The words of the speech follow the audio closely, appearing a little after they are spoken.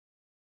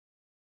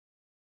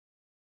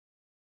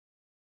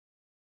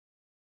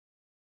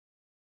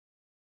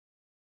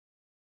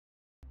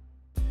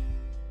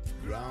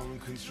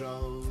ground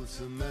control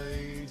to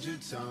Major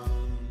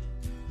Tom.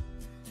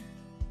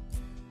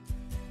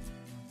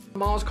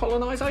 Mars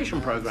colonization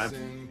program.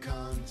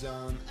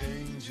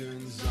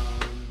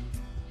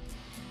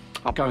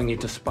 I'm going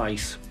into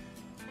space.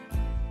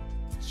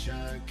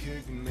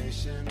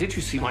 Did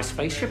you see my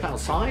spaceship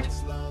outside?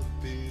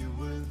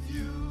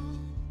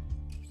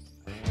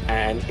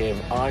 And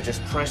if I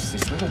just press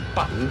this little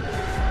button,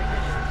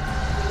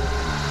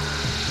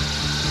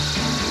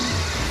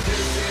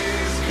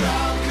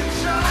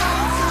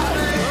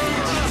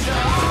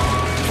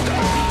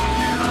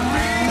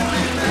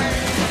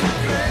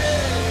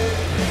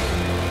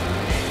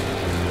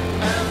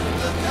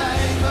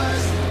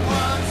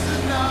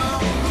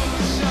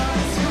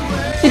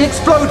 it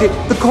exploded!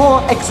 The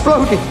core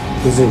exploded!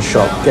 He's in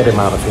shock. Get him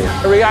out of here.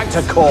 a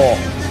reactor core.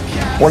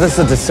 What does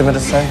the dosimeter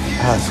say?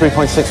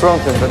 3.6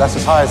 Roentgen, but that's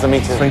as high as the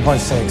meter.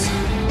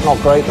 3.6. Not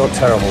great, not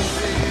terrible.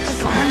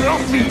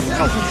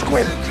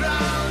 Squid.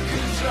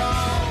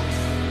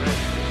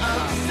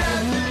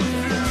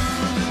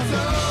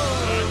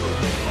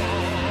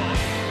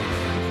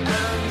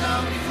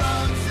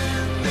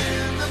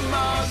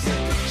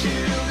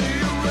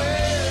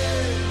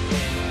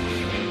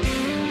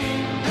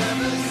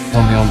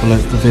 On the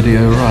envelope the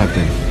video arrived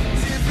in,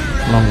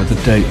 along with the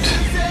date.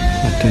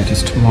 That date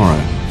is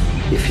tomorrow.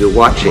 If you're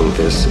watching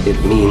this, it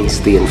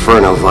means the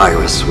Inferno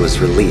virus was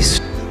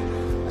released.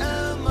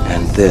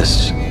 And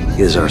this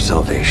is our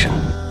salvation.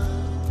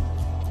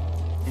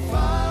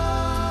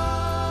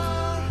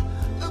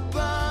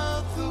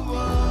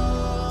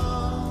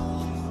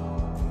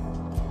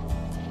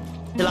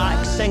 She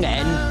likes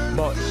singing,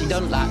 but she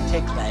don't like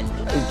tickling.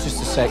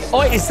 Just a sec.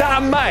 Oi, is that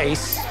a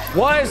mace?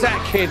 Why has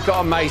that kid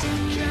got a mace?